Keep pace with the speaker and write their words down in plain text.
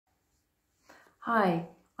Hi,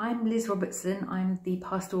 I'm Liz Robertson. I'm the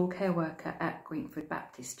pastoral care worker at Greenford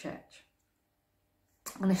Baptist Church.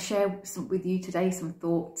 I'm going to share with you today some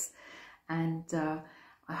thoughts, and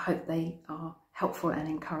I hope they are helpful and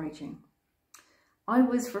encouraging. I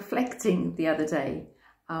was reflecting the other day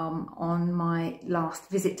on my last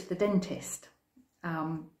visit to the dentist.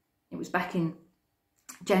 It was back in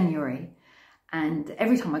January, and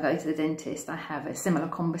every time I go to the dentist I have a similar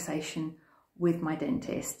conversation with my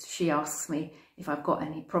dentist. She asks me if I've got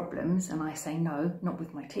any problems and I say no, not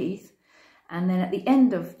with my teeth. And then at the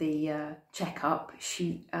end of the checkup,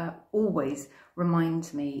 she always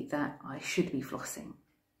reminds me that I should be flossing.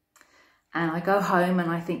 And I go home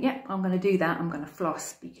and I think, yep, I'm going to do that. I'm going to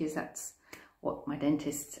floss because that's what my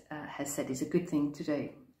dentist has said is a good thing to do.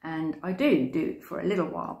 And I do it for a little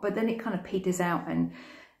while, but then it kind of peters out and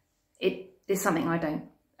it is something I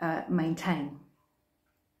don't maintain.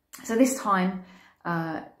 So this time,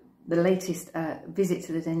 the latest visit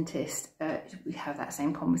to the dentist, we have that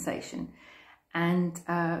same conversation, and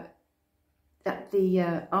after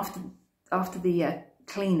the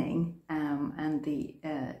cleaning and the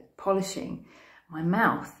polishing, my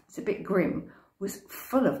mouth, it's a bit grim, was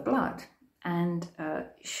full of blood, and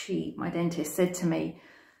my dentist said to me,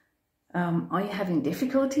 "Are you having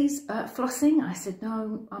difficulties flossing?" I said,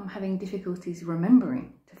 "No, I'm having difficulties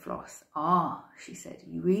remembering to floss." "Ah," she said,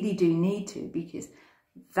 "you really do need to, because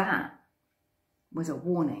that was a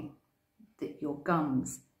warning that your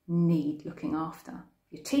gums need looking after.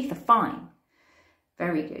 Your teeth are fine,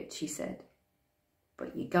 very good," she said,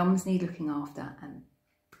 "but your gums need looking after, and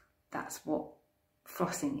that's what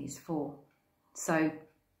flossing is for." So,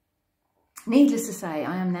 needless to say,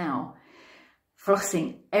 I am now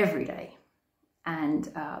flossing every day,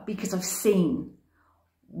 and because I've seen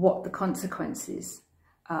what the consequences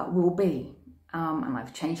will be, and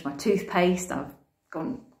I've changed my toothpaste. I've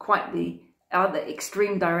gone quite the other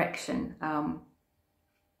extreme direction,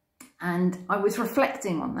 and I was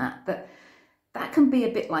reflecting on that can be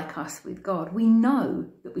a bit like us with God. We know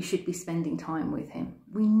that we should be spending time with him.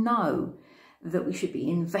 We know that we should be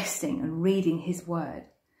investing and reading his word,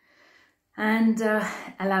 and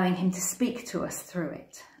allowing him to speak to us through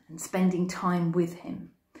it, and spending time with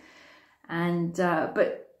him. And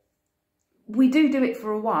but we do it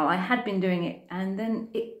for a while. I had been doing it, and then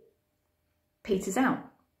it peters out,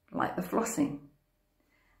 like the flossing,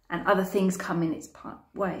 and other things come in its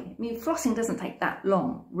way. I mean, flossing doesn't take that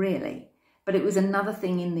long, really, but it was another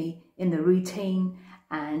thing in the routine,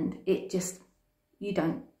 and it just, you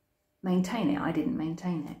don't maintain it. I didn't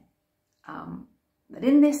maintain it. But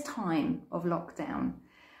in this time of lockdown,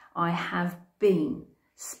 I have been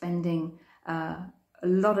spending a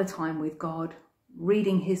lot of time with God,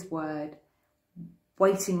 reading his word,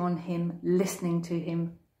 waiting on him, listening to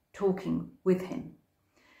him, talking with him.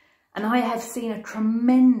 And I have seen a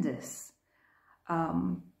tremendous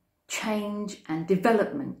change and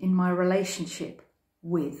development in my relationship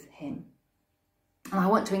with him. And I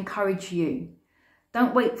want to encourage you,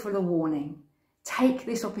 don't wait for the warning. Take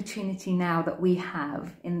this opportunity now that we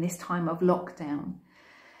have in this time of lockdown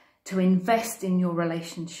to invest in your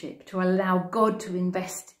relationship, to allow God to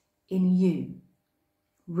invest in you.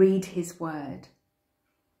 Read his word.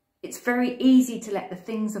 It's very easy to let the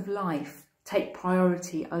things of life take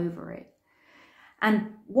priority over it.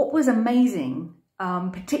 And what was amazing,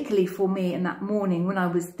 particularly for me in that morning when I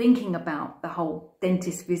was thinking about the whole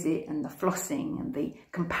dentist visit and the flossing and the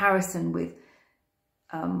comparison with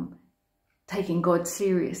taking God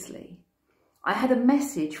seriously, I had a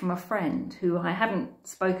message from a friend who I hadn't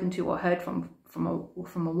spoken to or heard from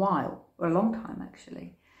a while, or a long time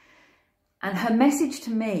actually. And her message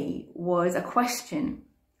to me was a question,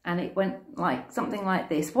 and it went like something like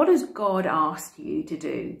this: what has God asked you to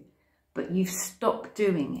do, but you've stopped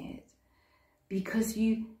doing it? Because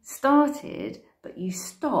you started, but you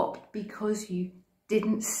stopped because you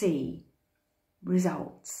didn't see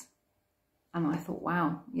results. And I thought,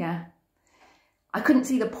 wow, yeah. I couldn't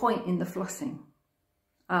see the point in the flossing.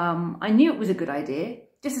 I knew it was a good idea,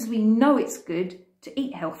 just as we know it's good to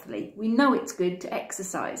eat healthily. We know it's good to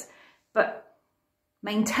exercise, but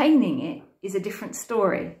maintaining it is a different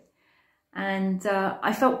story. And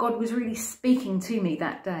I felt God was really speaking to me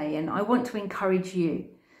that day. And I want to encourage you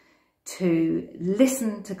to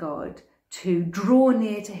listen to God, to draw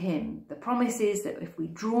near to him. The promise is that if we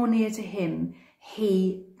draw near to him,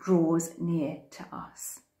 he draws near to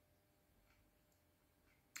us.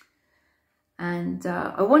 And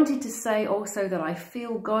I wanted to say also that I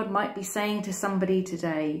feel God might be saying to somebody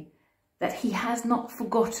today that he has not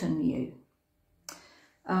forgotten you.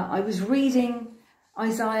 I was reading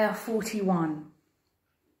Isaiah 41,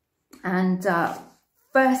 and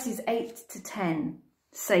verses 8 to 10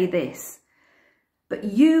 say this: "But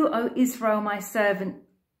you, O Israel, my servant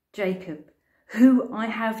Jacob, who I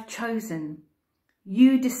have chosen,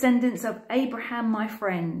 you descendants of Abraham, my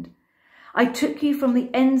friend, I took you from the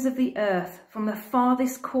ends of the earth, from the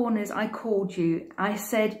farthest corners I called you. I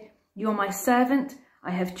said, you are my servant,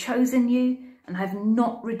 I have chosen you and have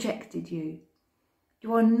not rejected you.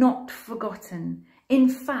 You are not forgotten. In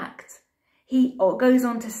fact," he goes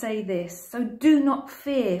on to say this, "so do not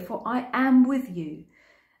fear, for I am with you.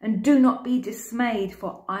 And do not be dismayed,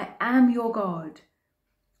 for I am your God.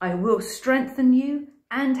 I will strengthen you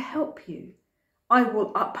and help you. I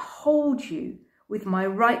will uphold you with my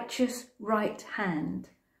righteous right hand."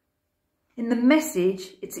 In the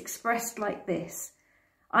Message, it's expressed like this: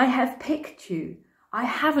 "I have picked you. I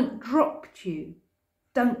haven't dropped you.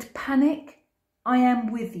 Don't panic. I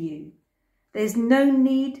am with you. There's no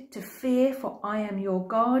need to fear, for I am your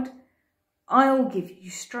God. I'll give you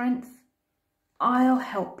strength. I'll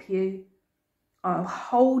help you. I'll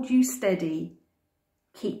hold you steady.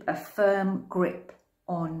 Keep a firm grip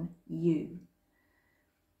on you."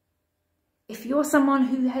 If you're someone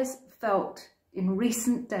who has felt in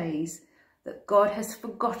recent days that God has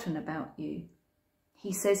forgotten about you,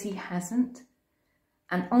 he says he hasn't.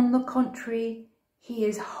 And on the contrary, he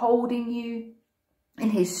is holding you in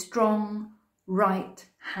his strong right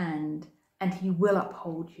hand, and he will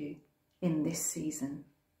uphold you in this season.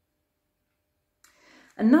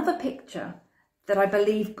 Another picture that I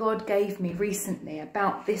believe God gave me recently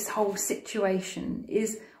about this whole situation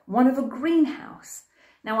is one of a greenhouse.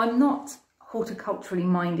 Now, I'm not horticulturally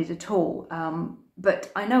minded at all,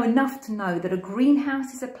 but I know enough to know that a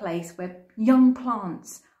greenhouse is a place where young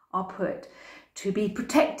plants are put to be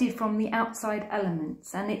protected from the outside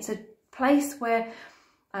elements, and it's a place where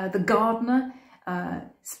the gardener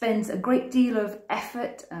spends a great deal of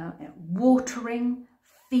effort watering,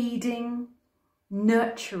 feeding,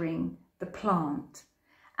 nurturing the plant.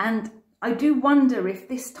 And I do wonder if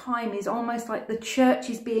this time is almost like the church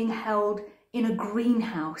is being held in a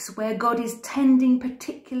greenhouse where God is tending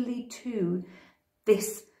particularly to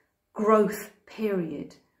this growth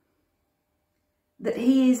period. That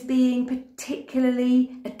he is being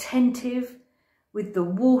particularly attentive with the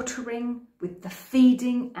watering, with the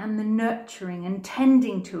feeding and the nurturing and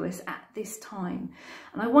tending to us at this time.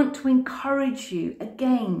 And I want to encourage you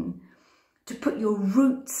again to put your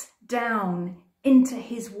roots down into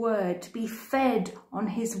his word, to be fed on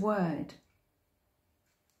his word.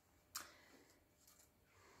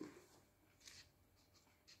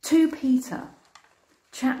 Peter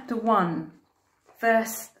chapter 1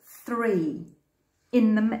 verse 3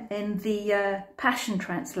 in the Passion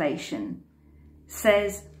Translation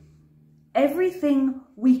says, "Everything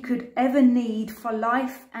we could ever need for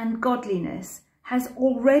life and godliness has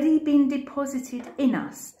already been deposited in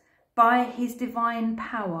us by his divine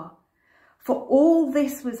power. For all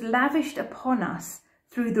this was lavished upon us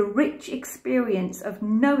through the rich experience of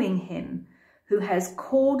knowing him who has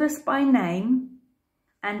called us by name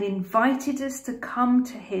and invited us to come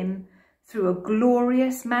to him through a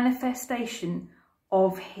glorious manifestation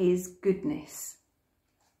of his goodness."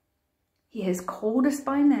 He has called us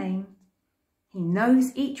by name. He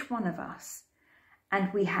knows each one of us,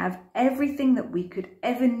 and we have everything that we could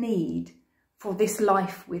ever need for this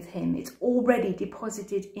life with him. It's already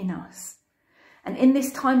deposited in us. And in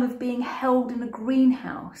this time of being held in a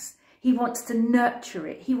greenhouse, he wants to nurture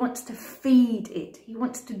it. He wants to feed it. He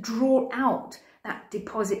wants to draw out that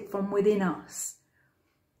deposit from within us.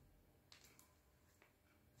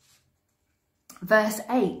 Verse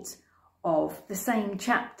 8 of the same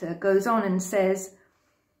chapter goes on and says,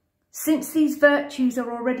 "Since these virtues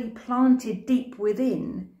are already planted deep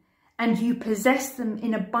within, and you possess them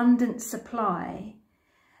in abundant supply,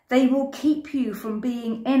 they will keep you from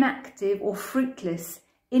being inactive or fruitless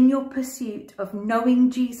in your pursuit of knowing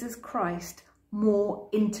Jesus Christ more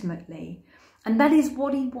intimately." And that is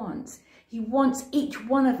what he wants. He wants each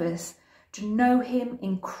one of us to know him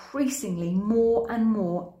increasingly more and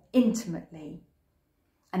more intimately.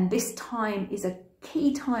 And this time is a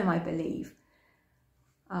key time, I believe.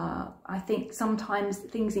 I think sometimes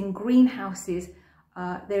things in greenhouses,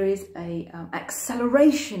 there is a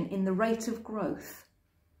acceleration in the rate of growth.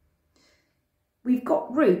 We've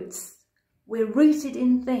got roots. We're rooted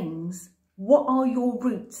in things. What are your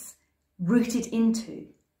roots rooted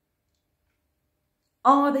into?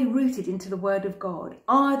 Are they rooted into the Word of God?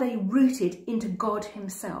 Are they rooted into God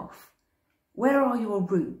himself? Where are your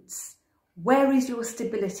roots? Where is your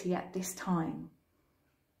stability at this time?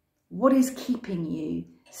 What is keeping you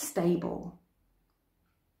stable?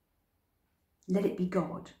 Let it be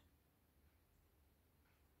God.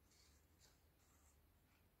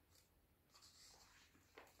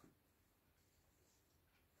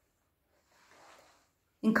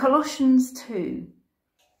 In Colossians 2,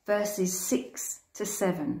 verses 6 to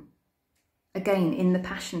 7, again in the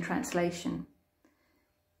Passion Translation,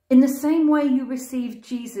 in the same way you received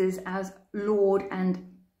Jesus as Lord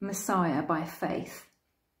and Messiah by faith,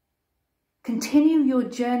 continue your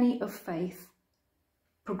journey of faith,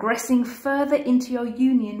 progressing further into your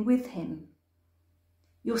union with him,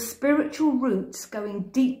 your spiritual roots going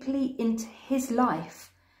deeply into his life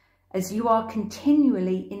as you are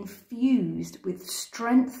continually infused with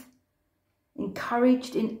strength,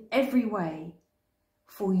 encouraged in every way,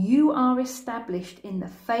 for you are established in the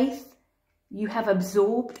faith you have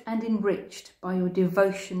absorbed and enriched by your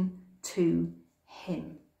devotion to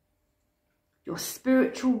him. Your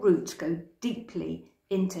spiritual roots go deeply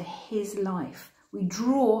into his life. We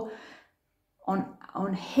draw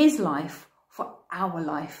on his life for our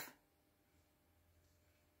life.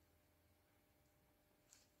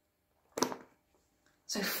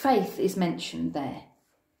 So faith is mentioned there.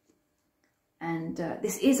 And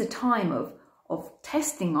this is a time of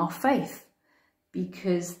testing our faith,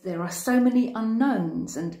 because there are so many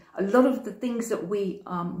unknowns, and a lot of the things that we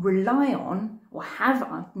rely on, or have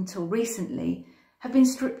up until recently, have been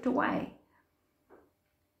stripped away.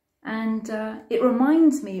 And it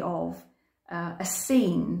reminds me of a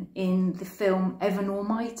scene in the film Evan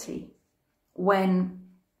Almighty, when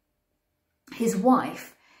his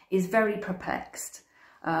wife is very perplexed.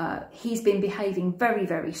 He's been behaving very,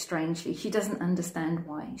 very strangely. She doesn't understand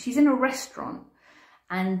why. She's in a restaurant,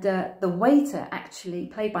 and the waiter, actually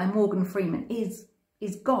played by Morgan Freeman,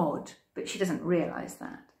 is God, but she doesn't realise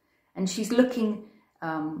that. And she's looking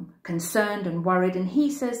concerned and worried, and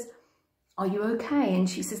he says, "Are you okay?" And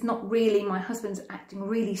she says, "Not really, my husband's acting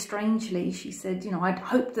really strangely." She said, "You know, I'd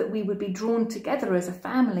hoped that we would be drawn together as a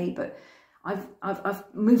family, but I've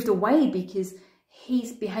moved away because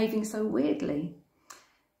he's behaving so weirdly."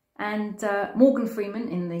 And Morgan Freeman,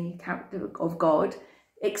 in the character of God,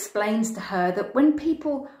 explains to her that when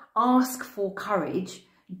people ask for courage,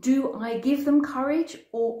 do I give them courage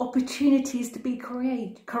or opportunities to be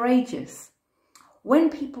courageous?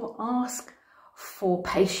 When people ask for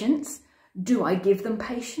patience, do I give them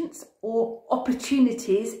patience or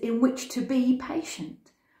opportunities in which to be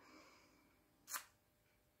patient?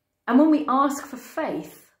 And when we ask for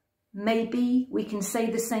faith, maybe we can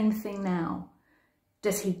say the same thing now.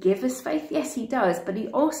 Does he give us faith? Yes, he does. But he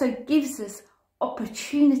also gives us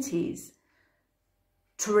opportunities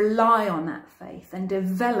to rely on that faith and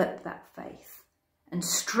develop that faith and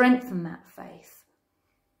strengthen that faith.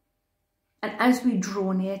 And as we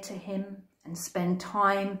draw near to him and spend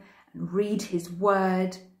time and read his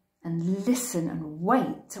word and listen and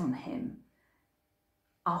wait on him,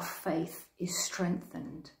 our faith is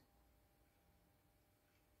strengthened.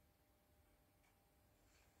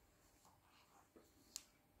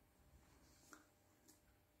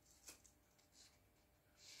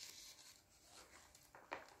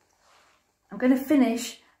 I'm going to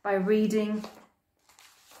finish by reading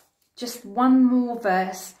just one more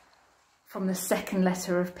verse from the second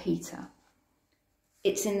letter of Peter.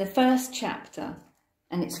 It's in the first chapter,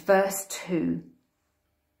 and it's verse 2.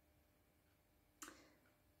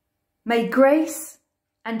 May grace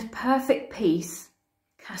and perfect peace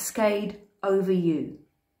cascade over you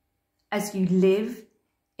as you live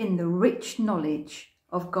in the rich knowledge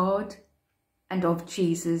of God and of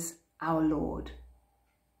Jesus our Lord.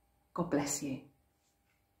 God bless you.